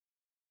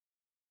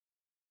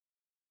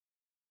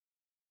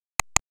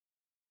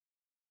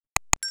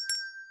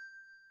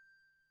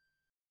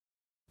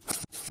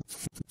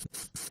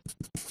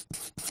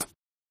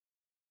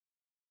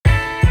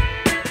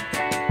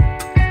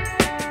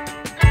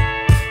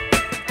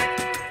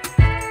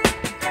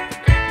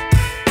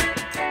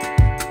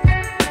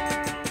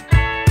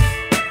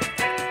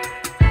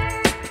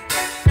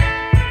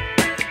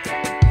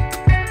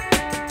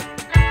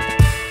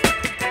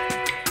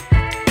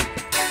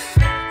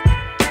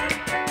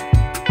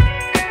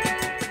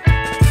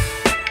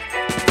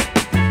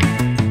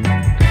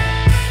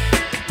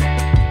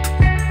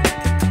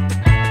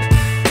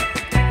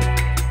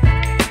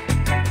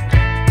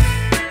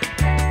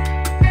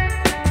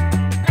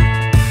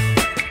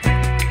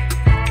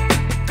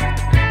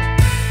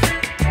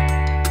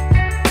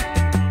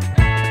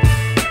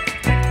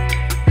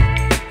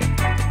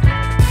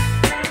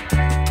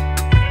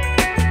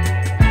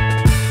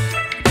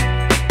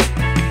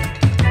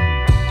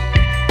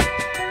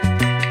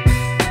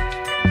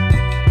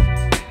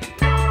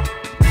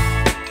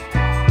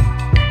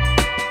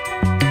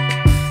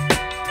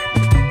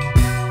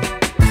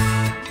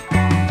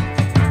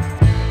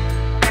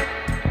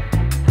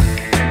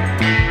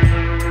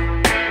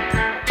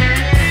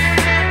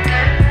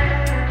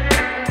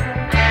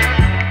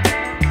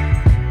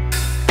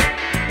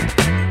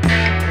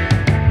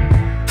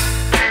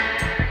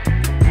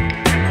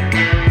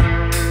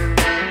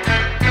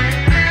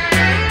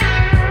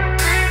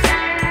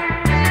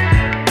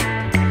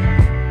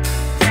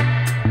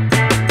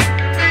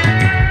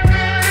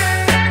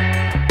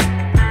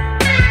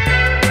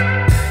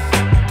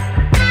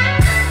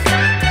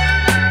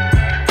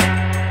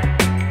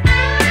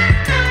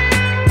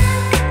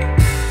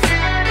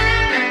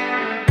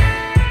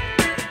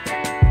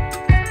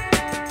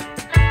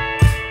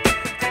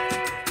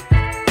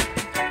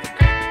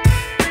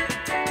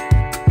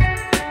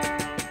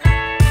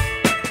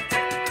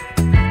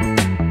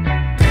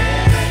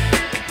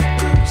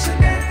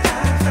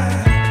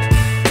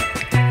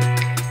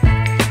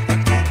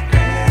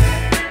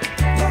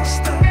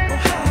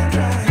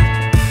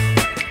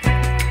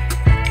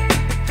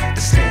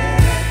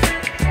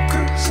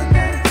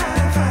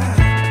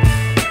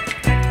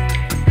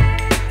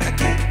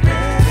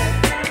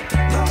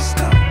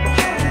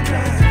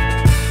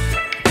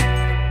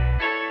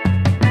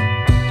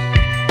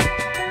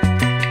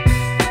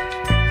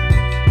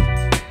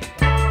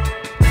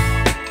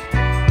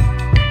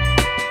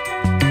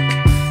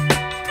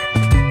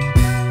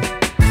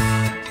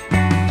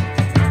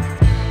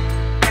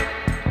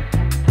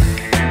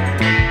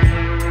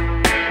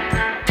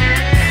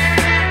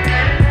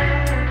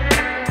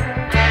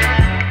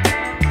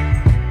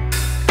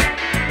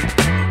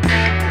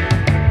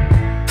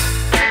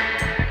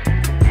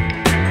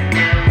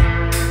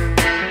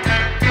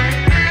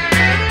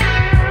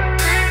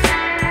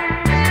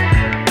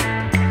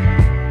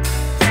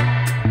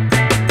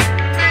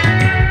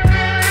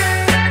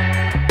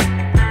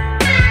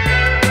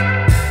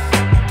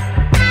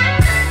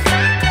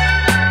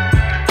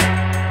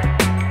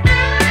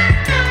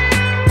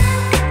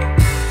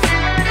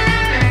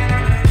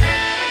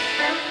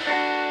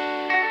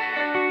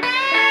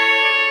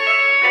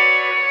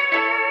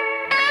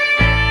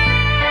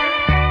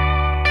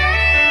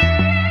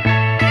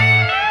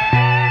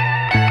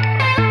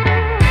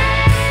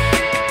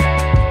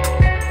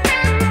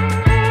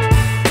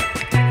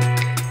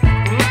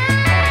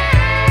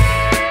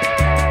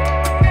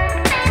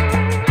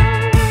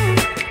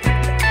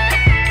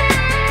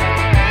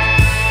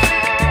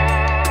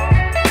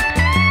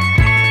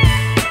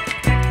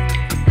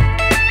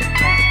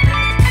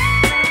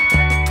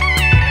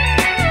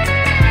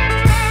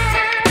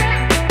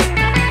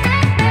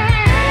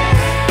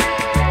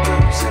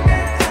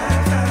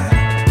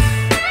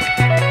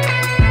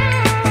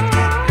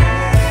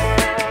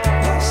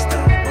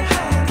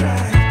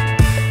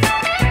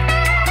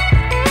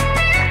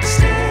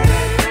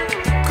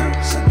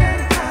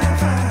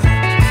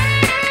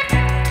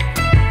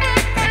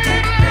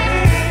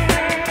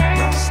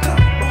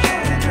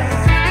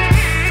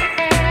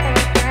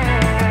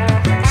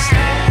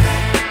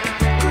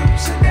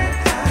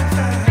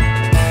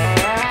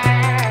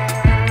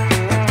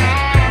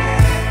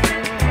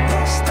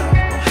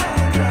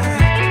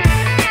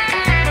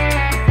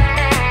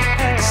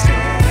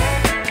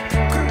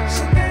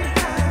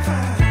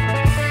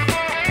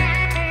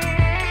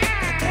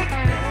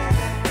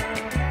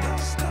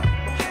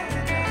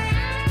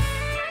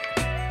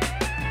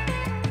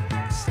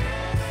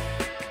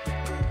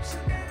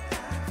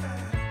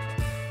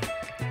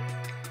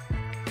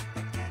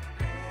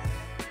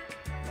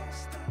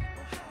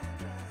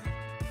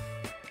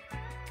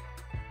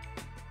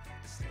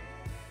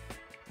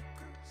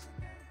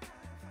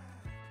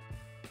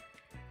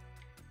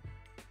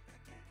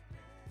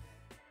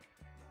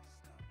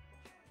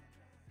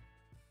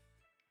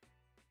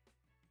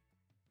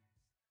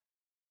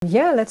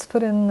Yeah, let's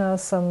put in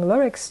some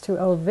lyrics to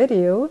our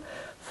video.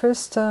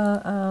 First,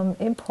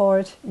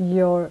 import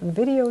your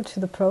video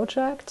to the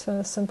project.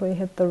 Simply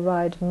hit the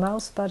right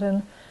mouse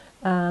button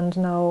and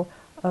now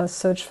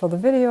search for the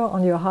video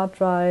on your hard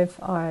drive.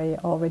 I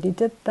already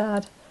did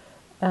that,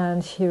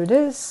 and here it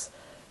is.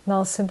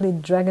 Now simply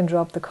drag and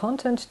drop the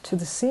content to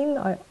the scene.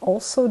 I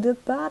also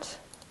did that,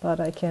 but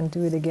I can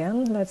do it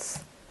again. Let's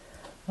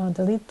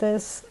delete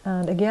this,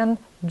 and again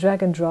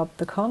drag and drop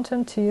the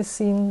content to your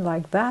scene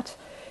like that.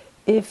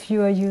 If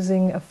you are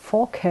using a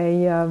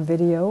 4K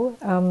video,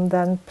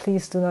 then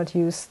please do not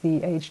use the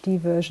HD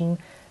version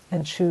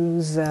and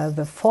choose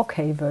the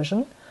 4K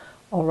version.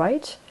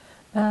 Alright,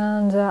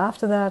 and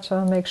after that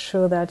make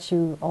sure that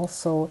you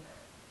also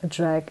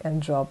drag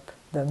and drop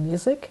the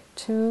music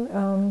to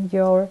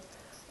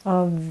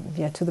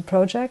to the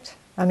project.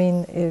 I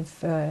mean,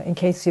 if in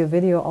case your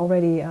video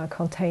already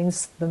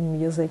contains the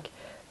music,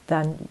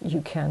 then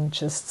you can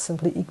just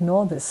simply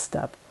ignore this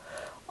step.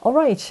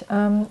 Alright,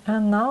 and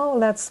now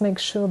let's make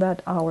sure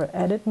that our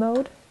edit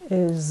mode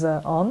is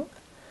on.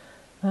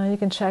 You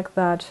can check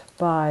that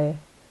by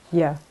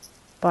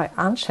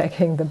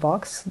unchecking the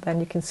box.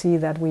 Then you can see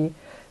that we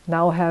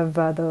now have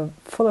the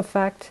full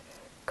effect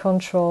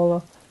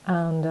control,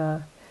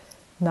 and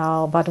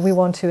but we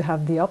want to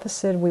have the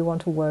opposite. We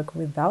want to work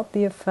without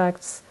the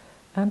effects,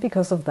 and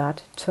because of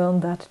that,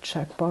 turn that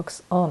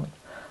checkbox on.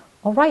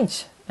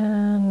 Alright,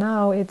 and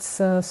now it's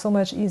so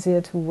much easier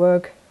to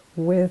work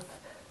with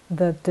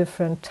the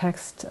different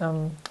text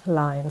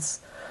lines.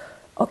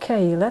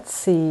 Okay, let's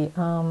see.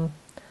 Now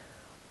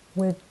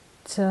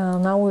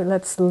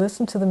let's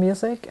listen to the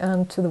music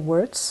and to the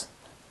words,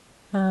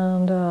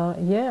 and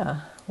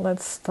yeah,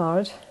 let's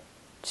start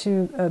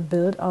to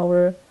build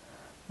our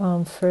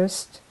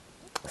first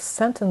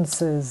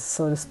sentences,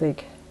 so to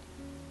speak.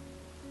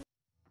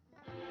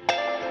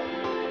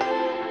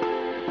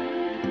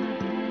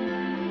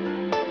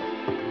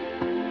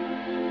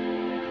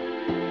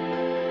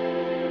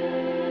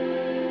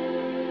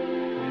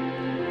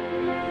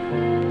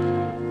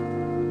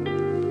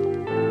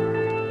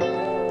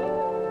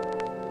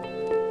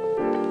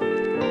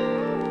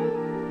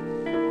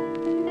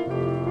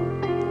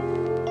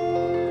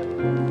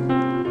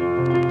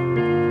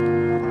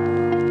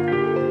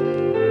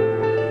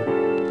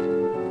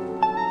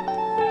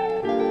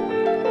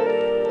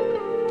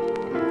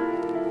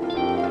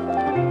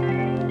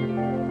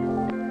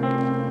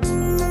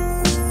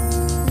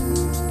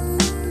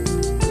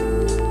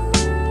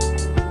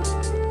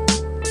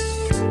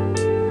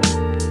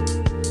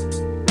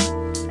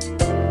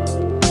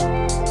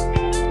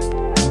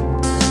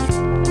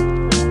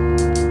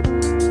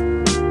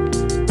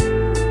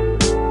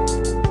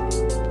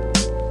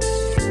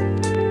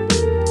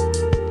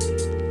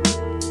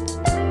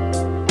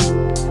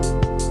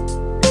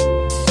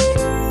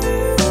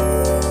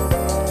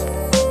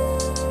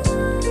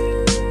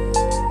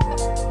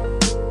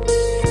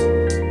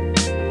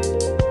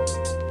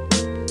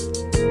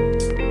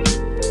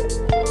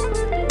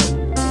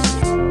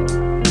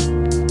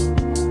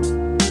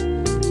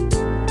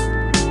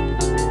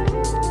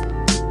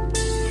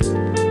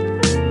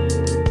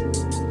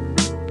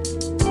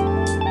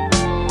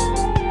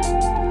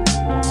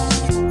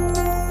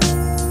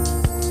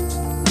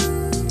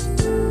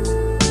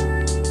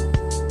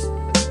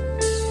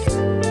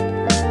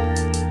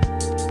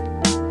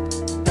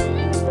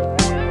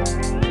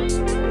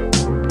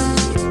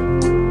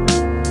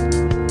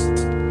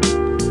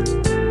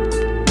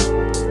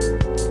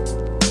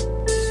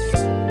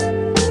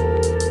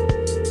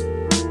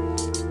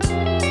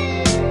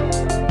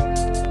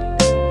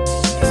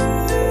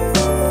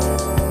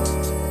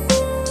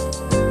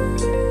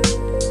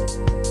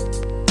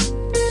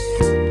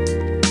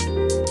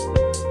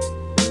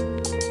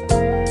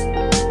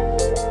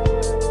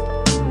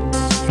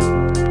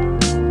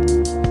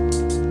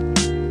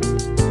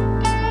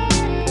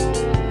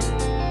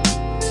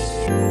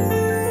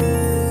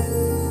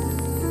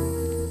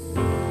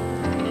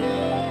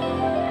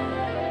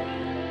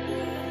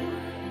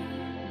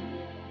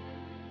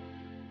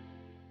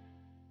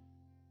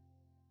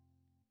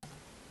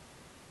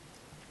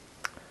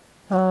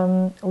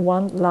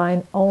 One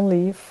line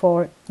only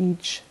for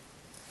each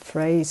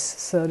phrase,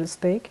 so to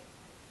speak.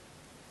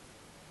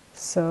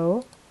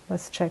 So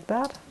let's check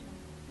that.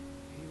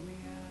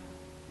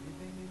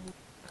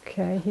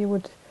 Okay, he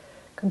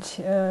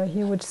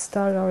would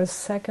start our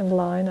second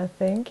line, I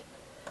think.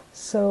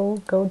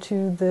 So go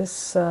to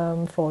this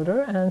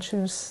folder and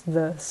choose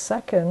the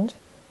second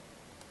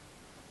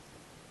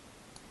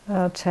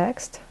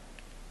text.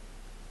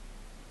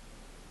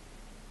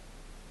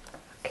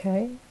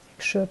 Okay,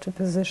 make sure to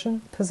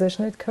position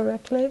it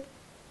correctly.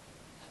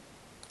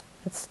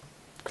 Let's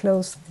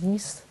close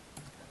these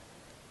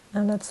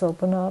and let's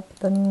open up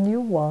the new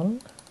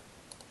one.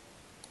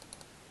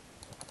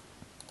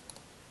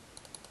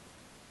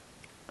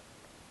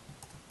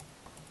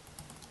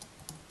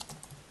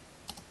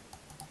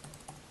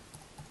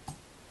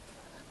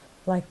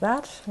 Like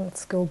that.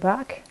 Let's go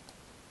back.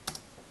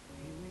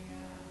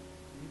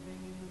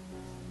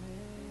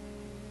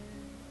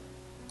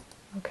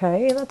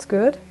 Okay, that's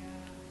good.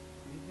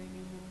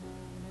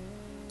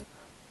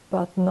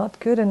 but not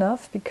good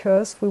enough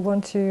because we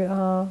want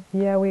to,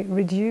 we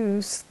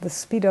reduce the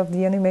speed of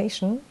the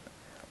animation.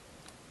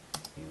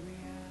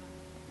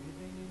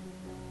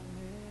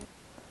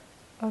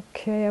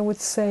 Okay, I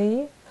would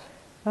say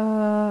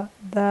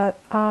that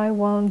I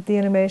want the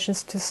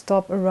animations to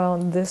stop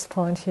around this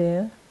point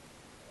here.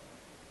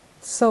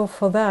 So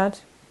for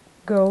that,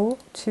 go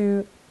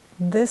to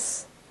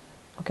this.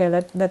 Okay,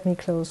 let me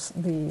close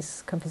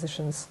these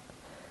compositions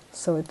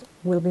so it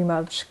will be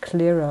much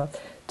clearer.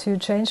 To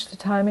change the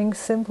timing,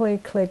 simply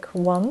click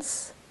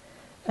once,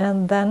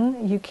 and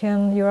then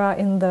you are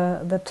in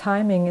the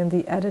timing, in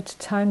the edit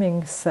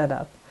timing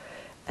setup.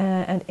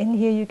 And in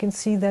here you can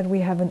see that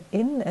we have an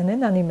in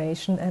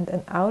animation and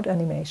an out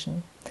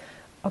animation.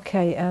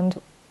 Okay,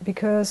 and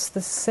because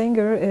the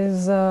singer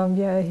is,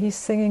 he's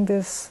singing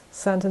this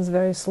sentence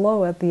very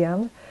slow at the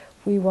end,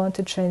 we want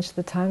to change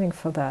the timing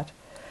for that.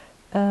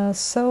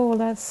 So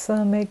let's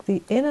make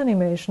the in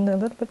animation a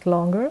little bit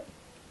longer.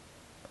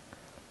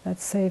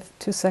 Let's say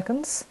 2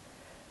 seconds.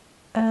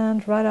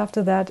 And right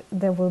after that,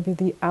 there will be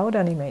the out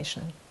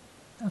animation.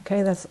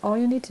 Okay, that's all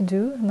you need to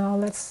do. Now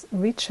let's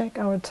recheck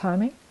our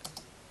timing.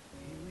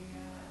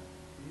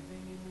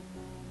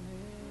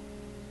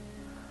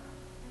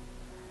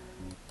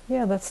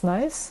 Yeah, that's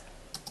nice.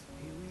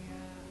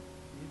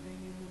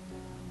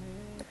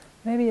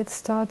 Maybe it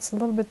starts a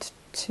little bit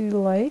too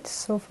late,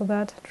 so for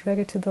that, drag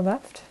it to the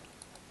left.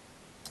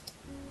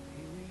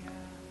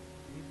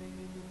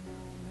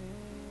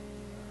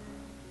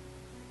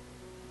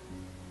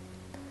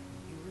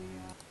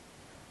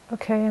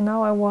 Okay, and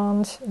now I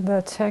want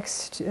the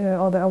text,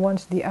 I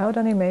want the out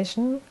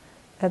animation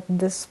at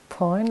this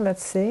point.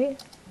 Let's see.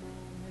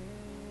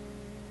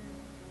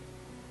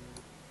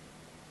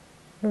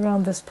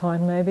 Around this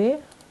point, maybe.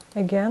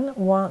 Again,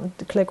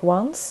 click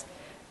once.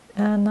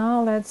 And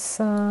now let's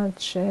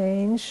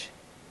change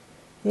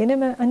the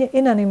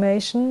in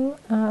animation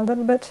a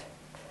little bit.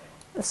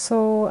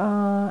 So,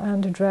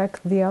 and drag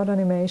the out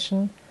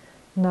animation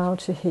now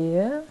to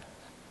here.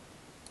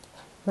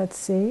 Let's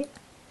see.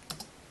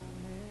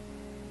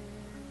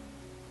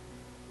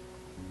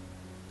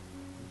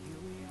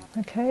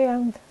 Okay,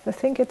 and I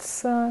think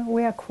it's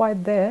we are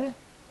quite there.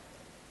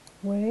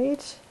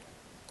 Wait.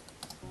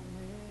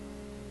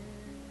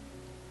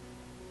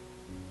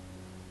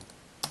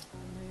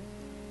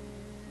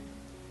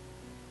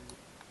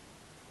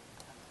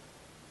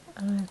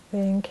 I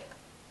think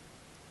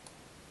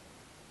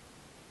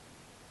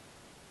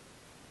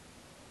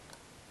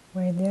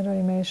the other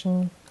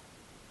animation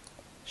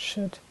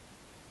should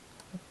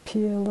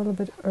appear a little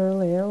bit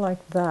earlier,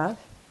 like that.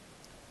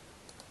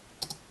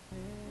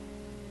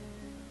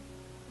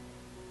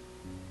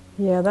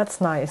 Yeah, that's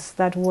nice.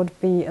 That would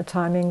be a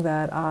timing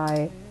that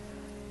I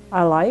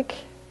like.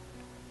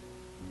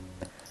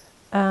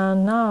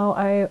 And now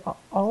I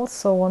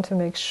also want to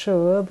make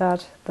sure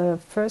that the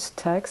first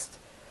text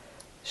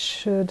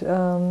should,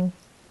 the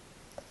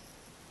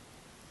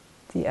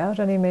out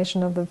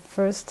animation of the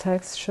first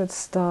text should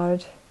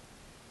start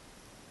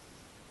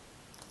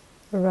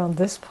around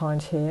this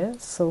point here.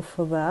 So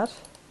for that,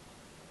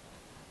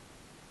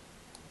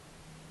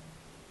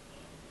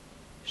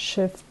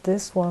 shift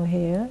this one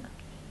here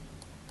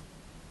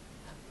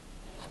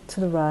to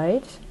the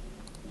right.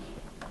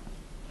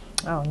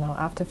 Oh no,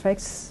 After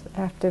Effects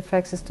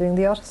is doing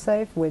the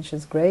autosave, which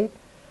is great.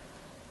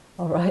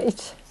 All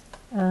right,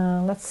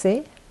 let's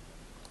see.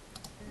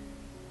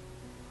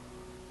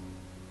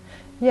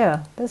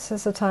 Yeah, this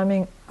is the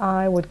timing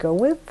I would go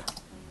with.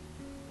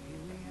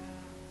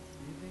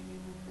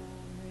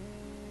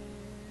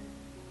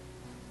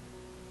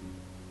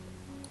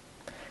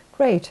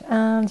 Great,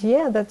 and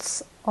yeah,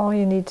 that's all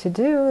you need to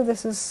do.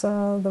 This is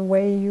the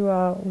way you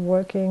are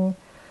working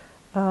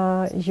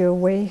your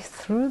way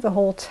through the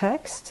whole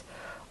text.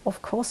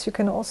 Of course, you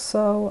can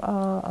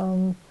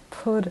also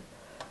put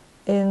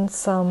in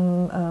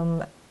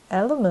some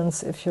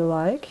elements if you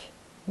like.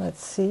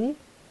 Let's see.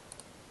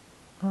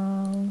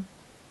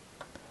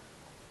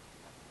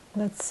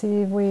 Let's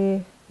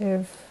see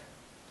if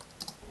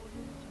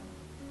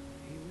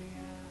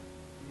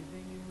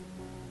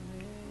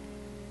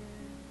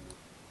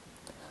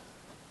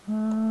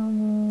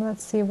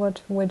let's see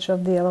which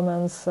of the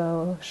elements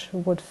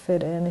would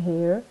fit in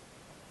here.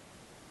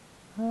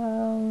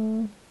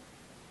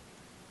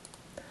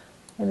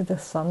 Maybe the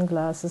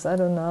sunglasses, I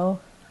don't know.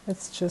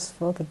 It's just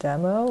for the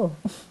demo.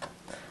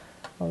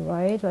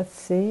 Alright, let's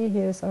see.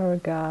 Here's our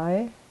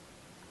guy.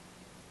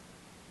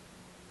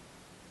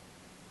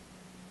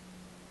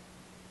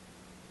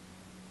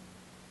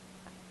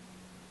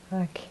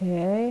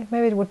 Okay,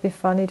 maybe it would be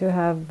funny to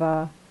have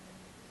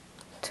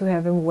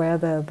him wear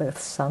the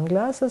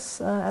sunglasses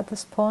at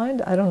this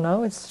point. I don't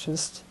know, it's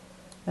just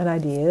an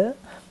idea.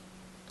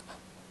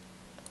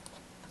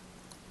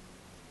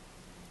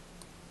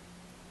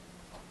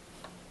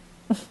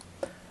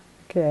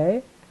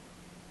 Okay.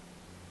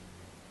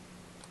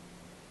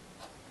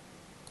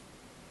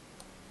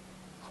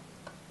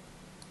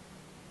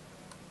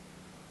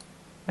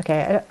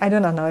 Okay, I do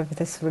not know if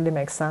this really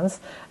makes sense.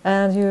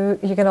 And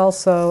you can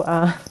also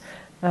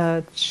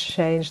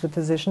change the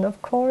position,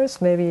 of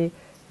course. Maybe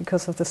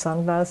because of the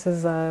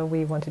sunglasses,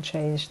 we want to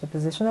change the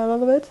position a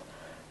little bit.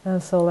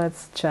 So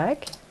let's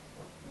check.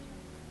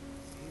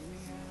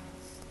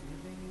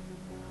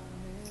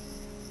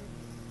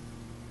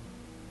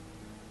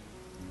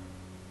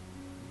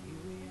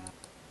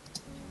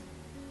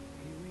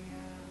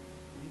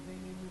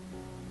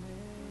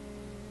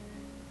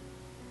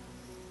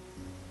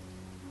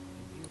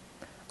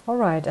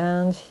 Alright,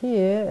 and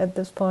here at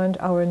this point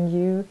our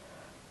new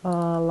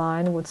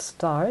line would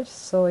start.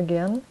 So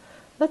again,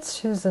 let's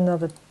choose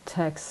another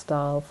text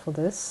style for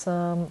this.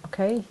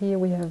 Okay, here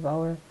we have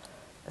our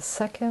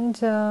second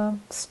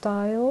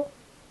style.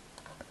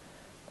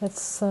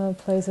 Let's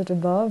place it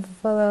above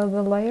the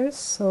layers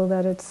so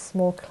that it's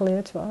more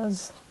clear to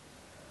us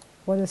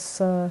what is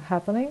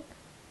happening.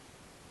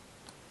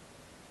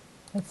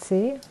 Let's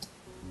see.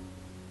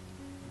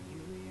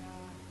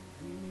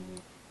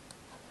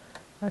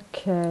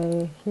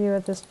 Okay, here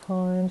at this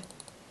point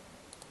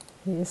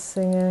he is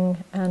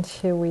singing, and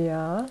here we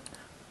are.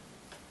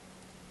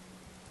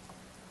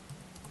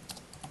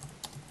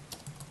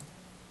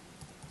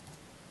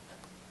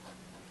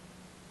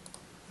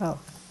 Oh,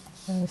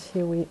 and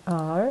here we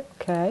are.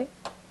 Okay,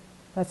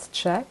 let's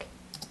check.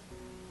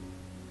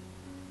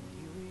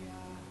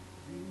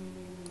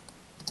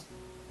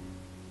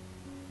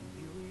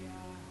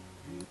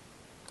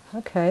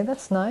 Okay,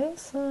 that's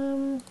nice.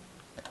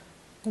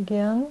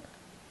 Again,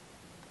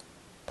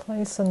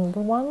 place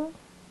another one.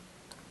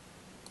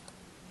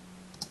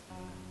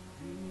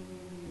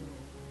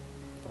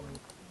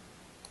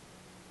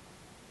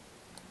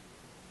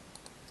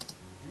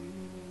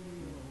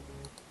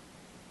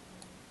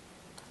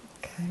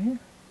 Okay.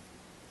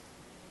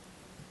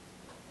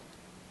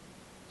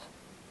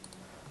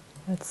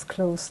 Let's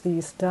close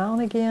these down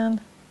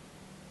again.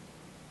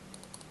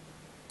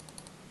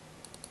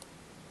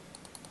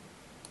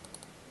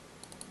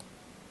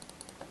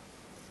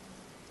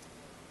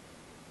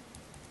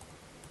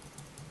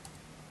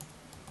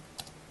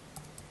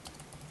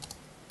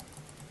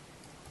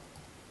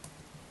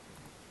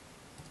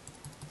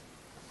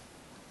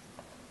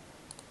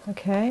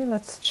 Okay,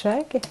 let's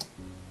check.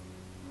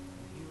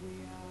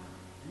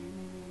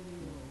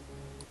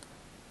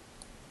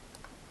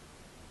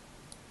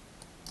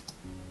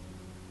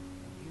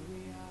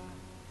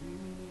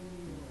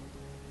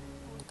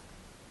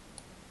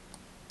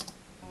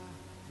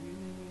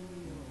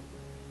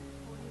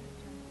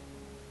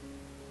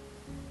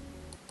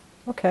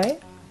 Okay.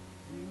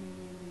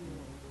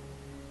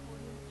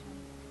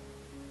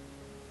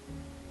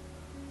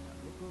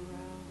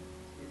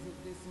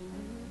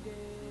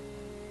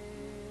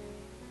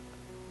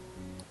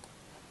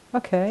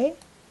 Okay.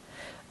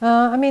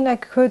 I mean, I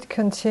could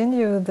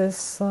continue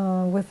this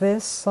with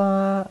this,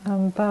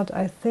 but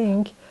I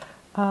think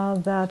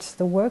that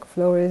the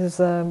workflow is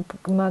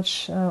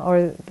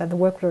or that the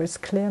workflow is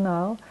clear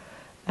now.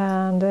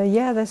 And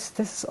yeah, this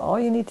is all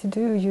you need to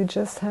do. You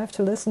just have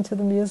to listen to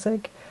the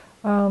music.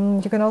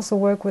 You can also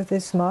work with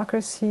these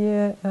markers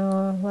here.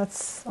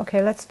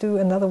 Let's do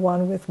another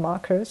one with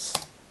markers.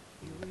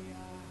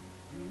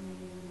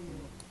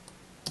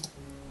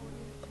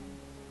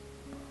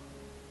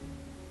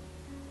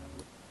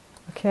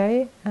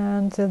 Okay,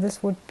 and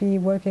this would be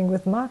working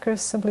with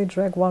markers. Simply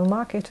drag one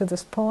marker to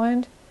this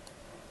point.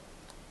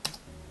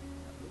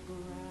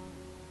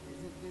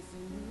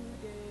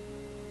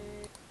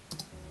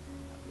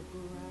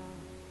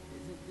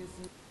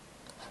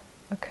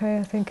 Okay,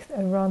 I think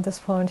around this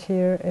point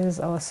here is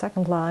our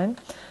second line.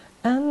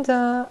 And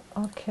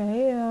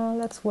okay,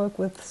 let's work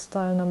with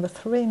style number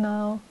 3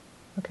 now.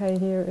 Okay,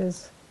 here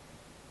is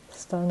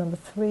style number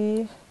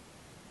 3.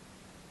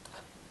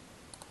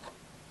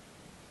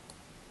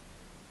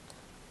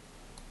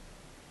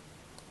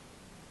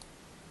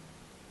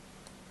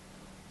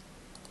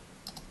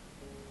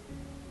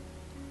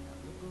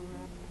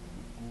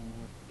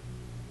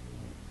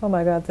 Oh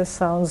my god, this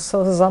sounds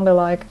so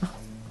zombie-like.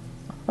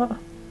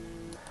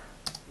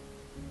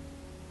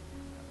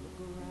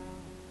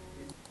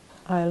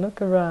 I look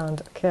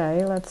around.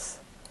 Okay, let's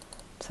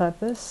type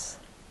this.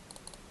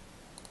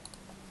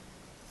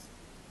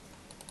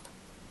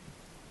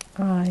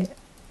 I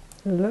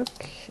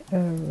look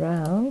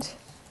around.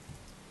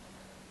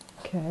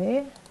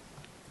 Okay.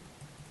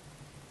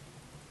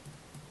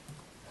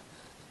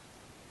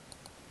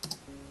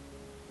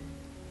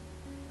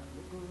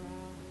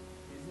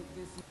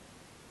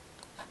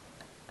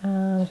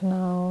 And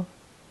now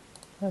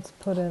let's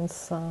put in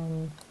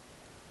some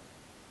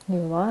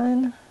new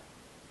line.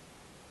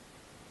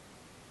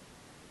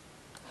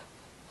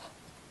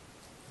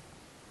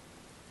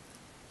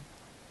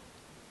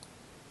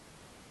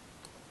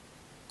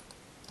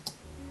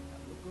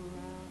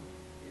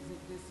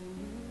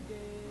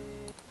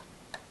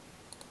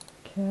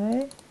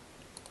 Okay.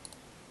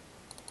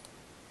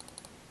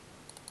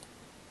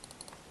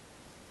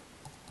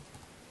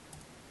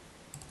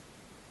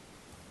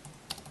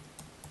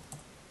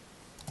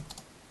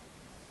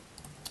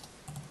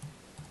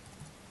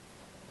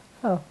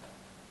 Oh,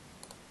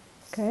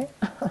 okay.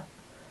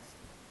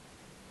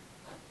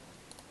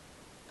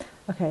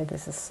 Okay,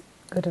 this is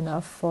good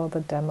enough for the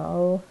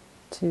demo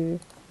to,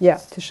 yeah,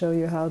 to show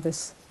you how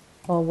this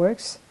all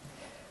works.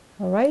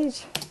 All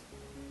right.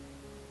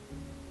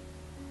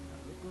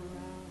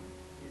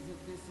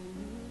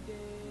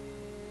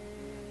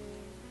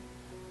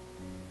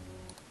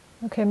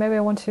 Okay, maybe I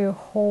want to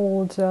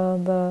hold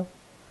the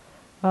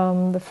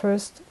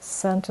first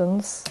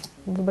sentence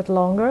a little bit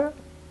longer.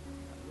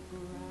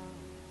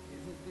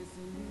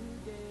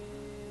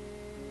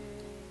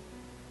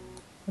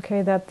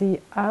 Okay, that the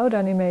out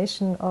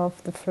animation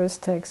of the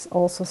first text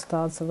also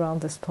starts around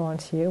this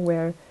point here,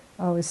 where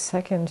our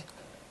second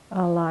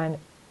line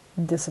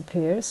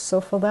disappears.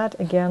 So for that,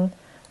 again,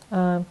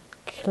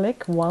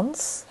 click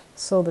once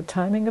so the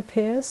timing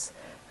appears,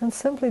 and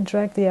simply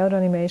drag the out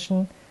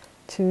animation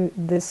to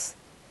this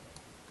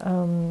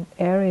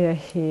area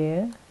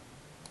here.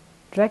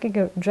 Drag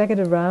it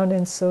around,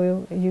 and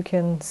so you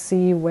can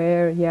see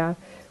where, yeah,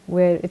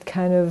 where it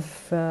kind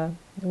of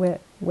where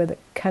the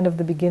kind of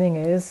the beginning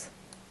is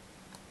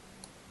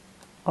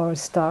or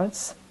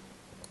starts.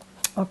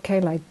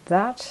 Okay, like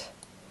that.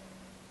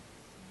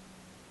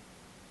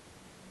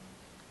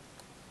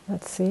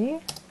 Let's see.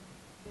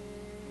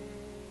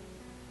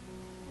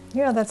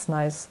 Yeah, that's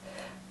nice.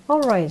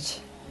 All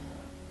right.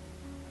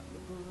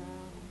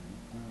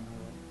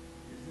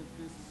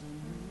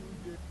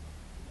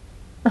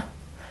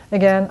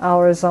 Again,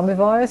 our zombie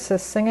voice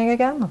is singing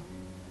again.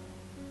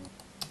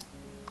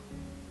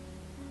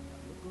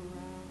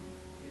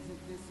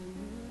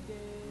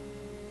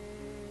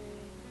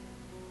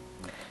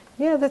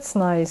 Yeah, that's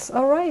nice.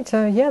 All right,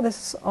 yeah, this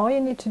is all you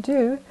need to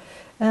do.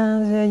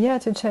 And yeah,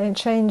 to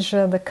change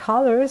the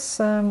colors,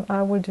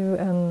 I will do,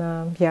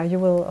 and yeah, you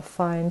will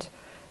find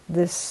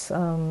this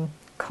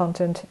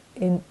content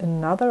in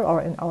another or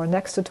in our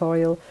next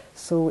tutorial,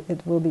 so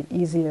it will be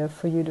easier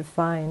for you to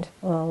find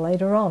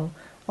later on.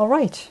 All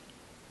right.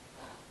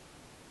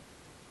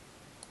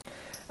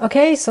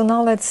 Okay, so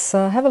now let's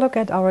have a look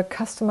at our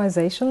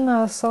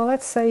customization. So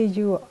let's say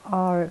you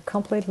are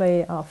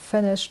completely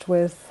finished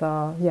with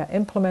yeah,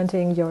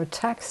 implementing your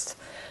text,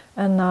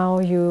 and now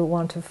you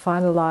want to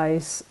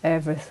finalize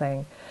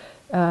everything.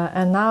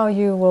 And now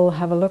you will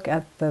have a look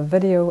at the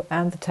video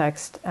and the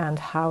text and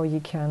how you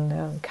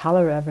can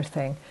color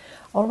everything.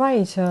 All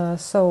right,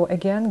 so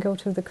again, go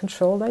to the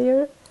control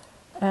layer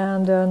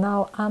and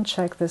now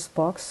uncheck this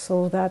box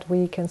so that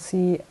we can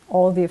see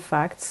all the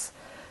effects.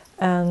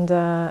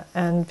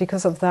 And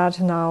because of that,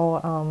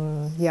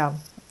 now yeah,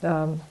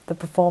 the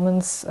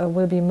performance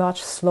will be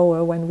much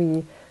slower when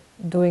we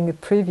doing a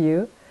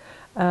preview,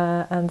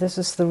 and this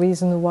is the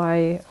reason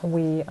why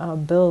we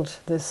built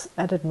this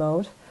edit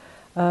mode,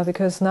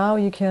 because now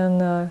you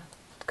can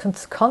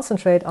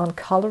concentrate on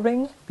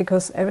coloring,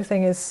 because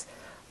everything is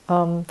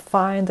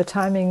fine, the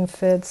timing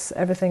fits,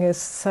 everything is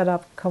set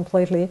up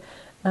completely,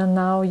 and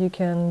now you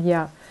can,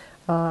 yeah,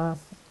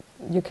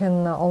 you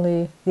can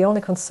the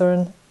only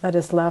concern that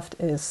is left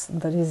is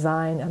the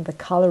design and the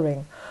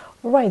coloring.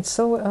 All right,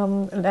 so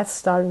let's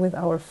start with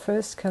our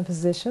first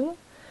composition.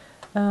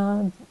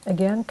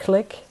 Again,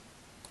 click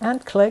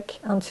and click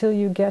until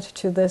you get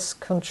to this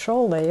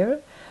control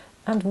layer,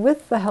 and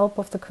with the help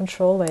of the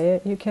control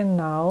layer you can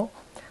now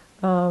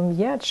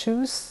yeah,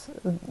 choose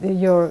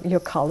your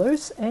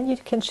colors, and you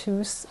can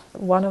choose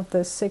one of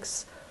the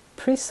 6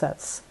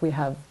 presets we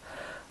have.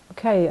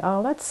 Okay,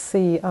 let's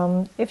see.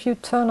 If you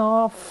turn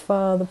off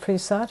the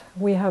preset,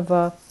 we have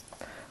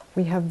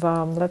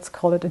let's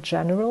call it a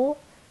general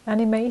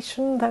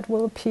animation that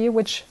will appear,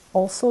 which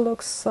also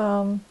looks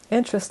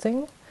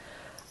interesting.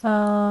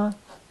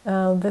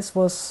 This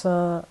was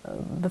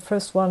the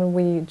first one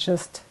we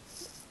just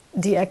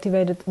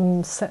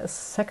deactivated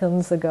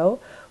seconds ago,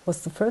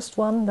 was the first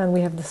one. Then we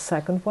have the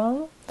second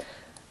one,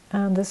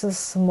 and this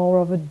is more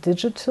of a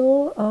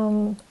digital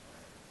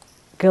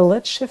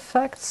glitch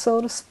effect,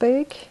 so to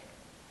speak.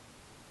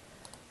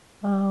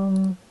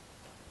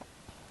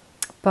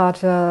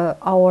 But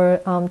our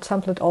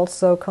template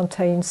also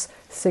contains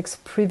 6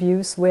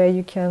 previews where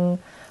you can,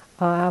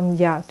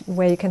 yeah,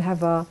 where you can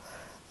have a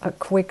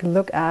quick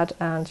look at,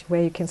 and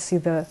where you can see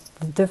the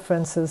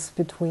differences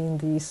between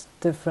these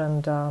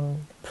different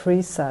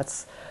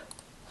presets.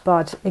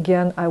 But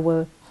again, I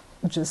will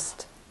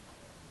just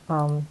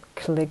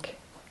click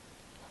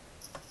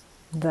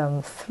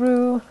them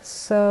through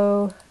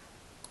so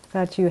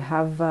that you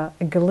have a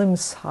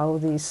glimpse how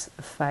this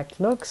effect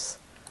looks.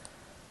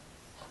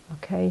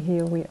 Okay,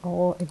 here we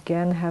all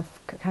again have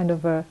kind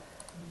of a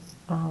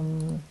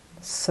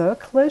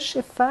circlish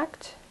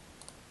effect.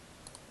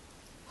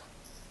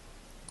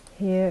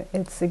 Here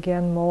it's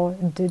again more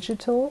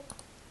digital.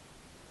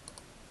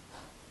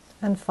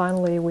 And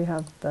finally we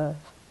have the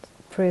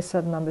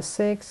preset number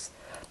 6.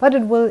 But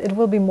it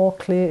will be more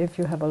clear if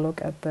you have a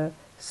look at the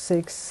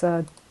 6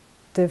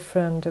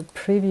 different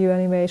preview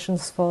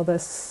animations for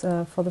this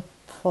for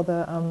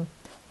the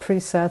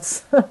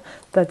presets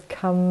that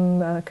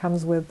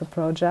comes with the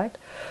project.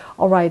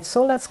 All right,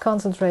 so let's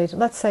concentrate.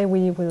 Let's say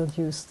we will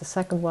use the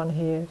second one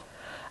here,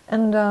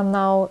 and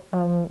now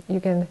you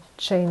can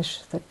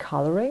change the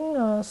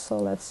coloring. So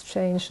let's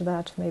change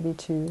that maybe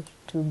to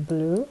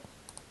blue.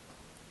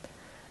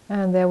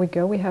 And there we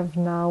go. We have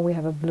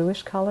a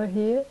bluish color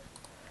here.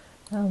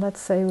 And let's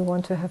say we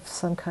want to have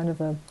some kind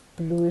of a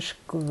bluish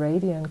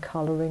gradient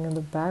coloring in the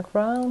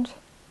background.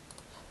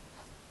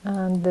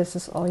 And this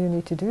is all you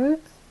need to do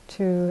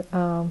to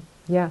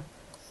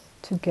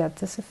to get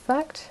this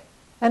effect.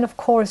 And of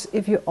course,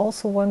 if you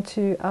also want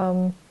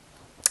to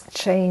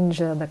change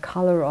the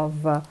color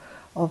of the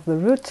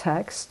root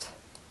text,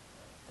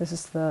 this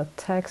is the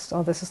text,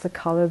 or this is the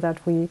color that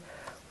we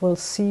will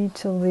see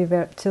till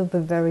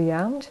the very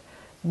end,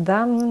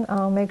 then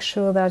make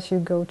sure that you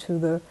go to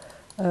the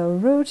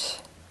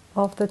root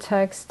of the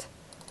text,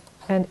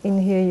 and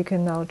in here you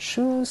can now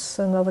choose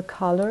another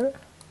color.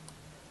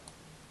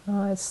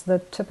 It's the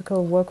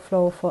typical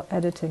workflow for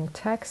editing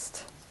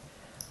text.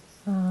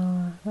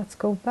 Let's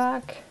go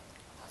back,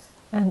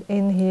 and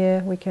in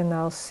here we can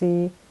now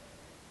see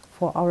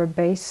for our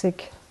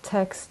basic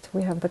text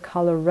we have the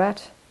color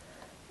red,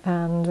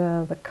 and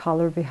the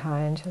color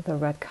behind the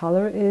red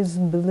color is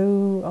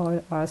blue,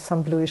 or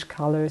some bluish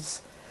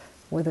colors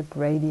with a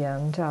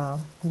gradient.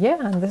 Yeah,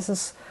 and this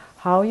is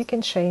how you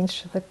can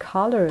change the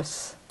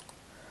colors.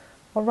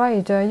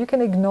 Alright, you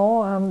can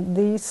ignore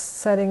these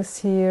settings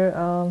here.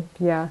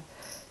 Yeah,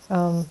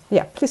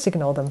 please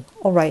ignore them.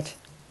 Alright.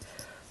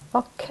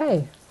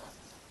 Okay.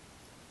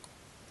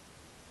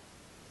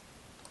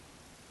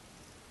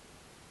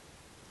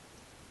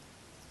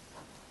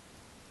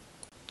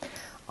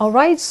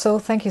 Alright, so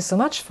thank you so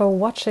much for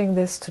watching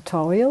this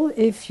tutorial.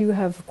 If you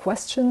have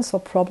questions or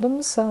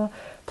problems,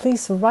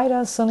 please write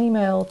us an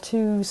email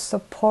to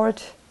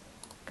support,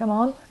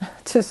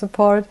 to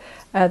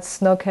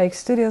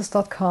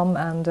support@snowcakestudios.com,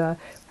 and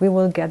we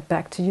will get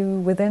back to you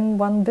within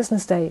 1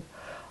 business day.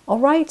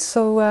 Alright,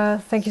 so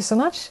thank you so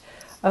much.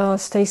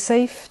 Stay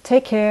safe,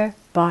 take care,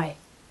 bye.